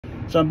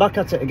So I'm back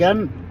at it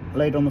again,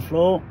 laid on the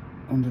floor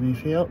underneath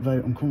here,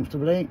 very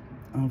uncomfortably.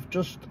 I've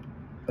just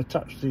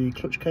attached the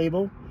clutch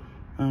cable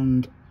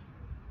and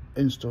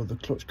installed the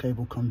clutch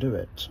cable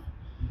conduit.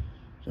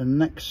 The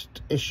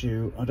next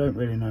issue I don't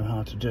really know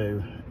how to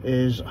do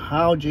is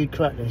how do you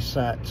correctly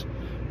set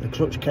the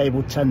clutch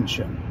cable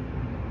tension.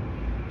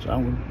 So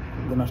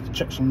I'm going to have to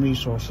check some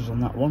resources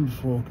on that one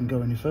before I can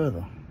go any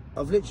further.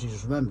 I've literally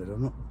just remembered I've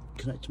not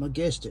connected my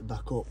gear stick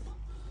back up.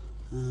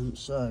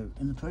 So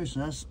in the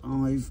process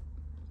I've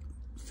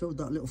filled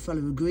that little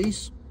fella with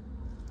grease.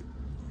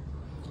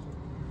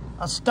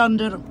 As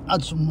standard,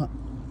 add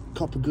some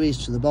copper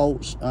grease to the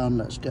bolts and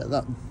let's get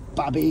that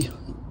babby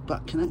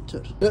back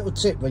connected. Little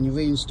tip when you're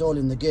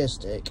reinstalling the gear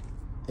stick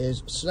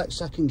is select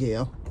second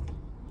gear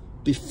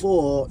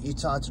before you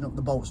tighten up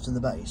the bolts to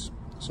the base.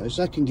 So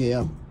second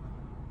gear,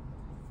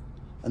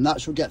 and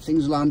that should get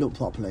things lined up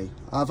properly.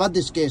 I've had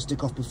this gear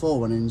stick off before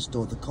when I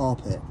installed the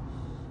carpet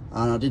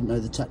and I didn't know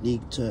the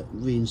technique to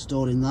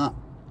reinstalling that,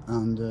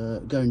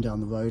 and going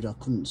down the road I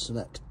couldn't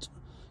select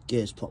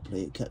gears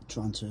properly. It kept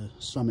trying to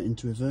slam it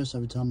into reverse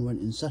every time I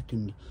went in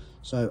second.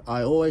 So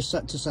I always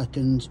set to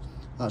second.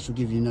 That should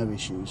give you no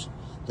issues.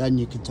 Then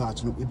you can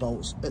tighten up your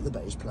bolts at the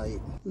base plate.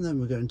 And then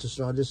we're going to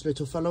slide this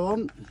little fellow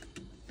on.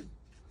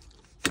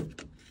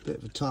 Bit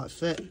of a tight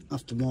fit,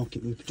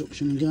 aftermarket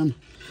reproduction again,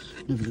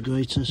 never the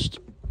greatest.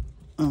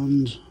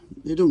 And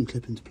it doesn't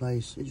clip into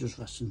place, it just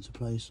rests into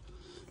place.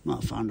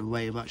 Might have found a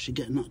way of actually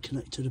getting that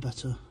connected a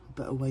better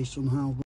way somehow.